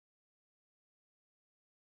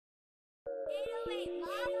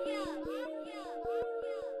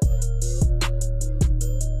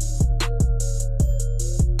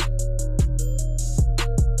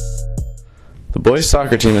The boys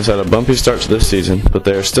soccer team has had a bumpy start to this season, but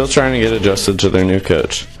they are still trying to get adjusted to their new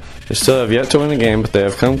coach. They still have yet to win a game, but they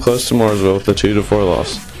have come close to Mooresville with a 2-4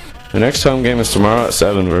 loss. Their next home game is tomorrow at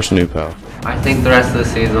 7 versus New Pal. I think the rest of the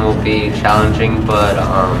season will be challenging, but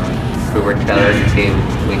if we work together as a team,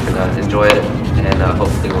 we can enjoy it and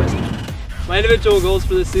hopefully win. My individual goals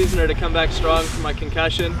for this season are to come back strong from my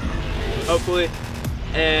concussion, hopefully,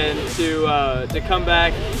 and to come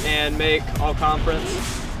back and make all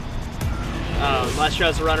conference. Last year I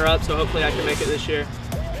was a runner-up, so hopefully I can make it this year.